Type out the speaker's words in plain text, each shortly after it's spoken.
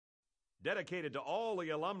Dedicated to all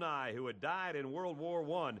the alumni who had died in World War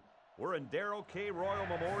I, we're in Darrell K. Royal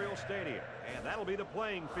Memorial Stadium, and that'll be the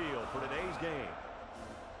playing field for today's game.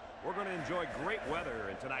 We're going to enjoy great weather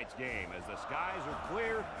in tonight's game as the skies are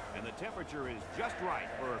clear and the temperature is just right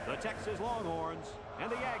for the Texas Longhorns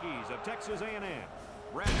and the Aggies of Texas A&M.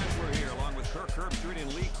 Brad Hessler here along with Kirk Herbstreit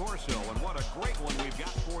and Lee Corso, and what a great one we've got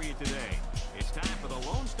for you today. It's time for the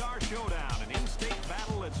Lone Star Showdown, an in-state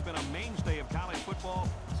battle that's been a mainstay of college football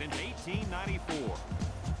since 1894.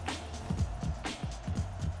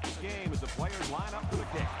 This game as the players line up for the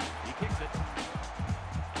kick. He kicks it.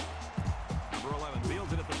 Number 11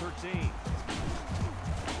 fields it at the 13.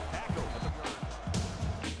 Tackle at the 3rd.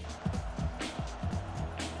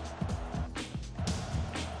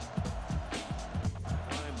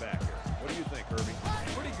 Linebacker. What do you think, Herbie?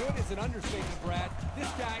 Pretty good is an understatement, Brad. This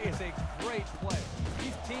guy is a great player.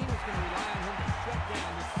 His team is going to rely on him to shut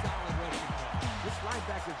down this solid rushing attack. This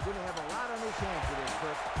linebacker is going to have a lot on his hands with this,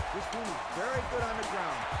 Kirk. This team is very good on the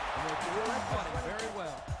ground. And they feel like Caught it very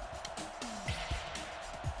well.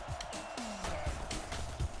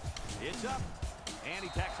 It's up, and he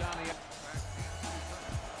tacks on the...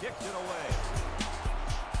 Kicks it away.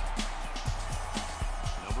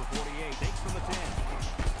 Number 48 takes from the 10.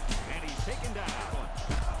 And he's taken down.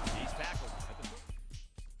 He's tackled at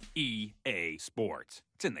the... EA Sports.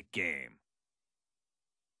 It's in the game.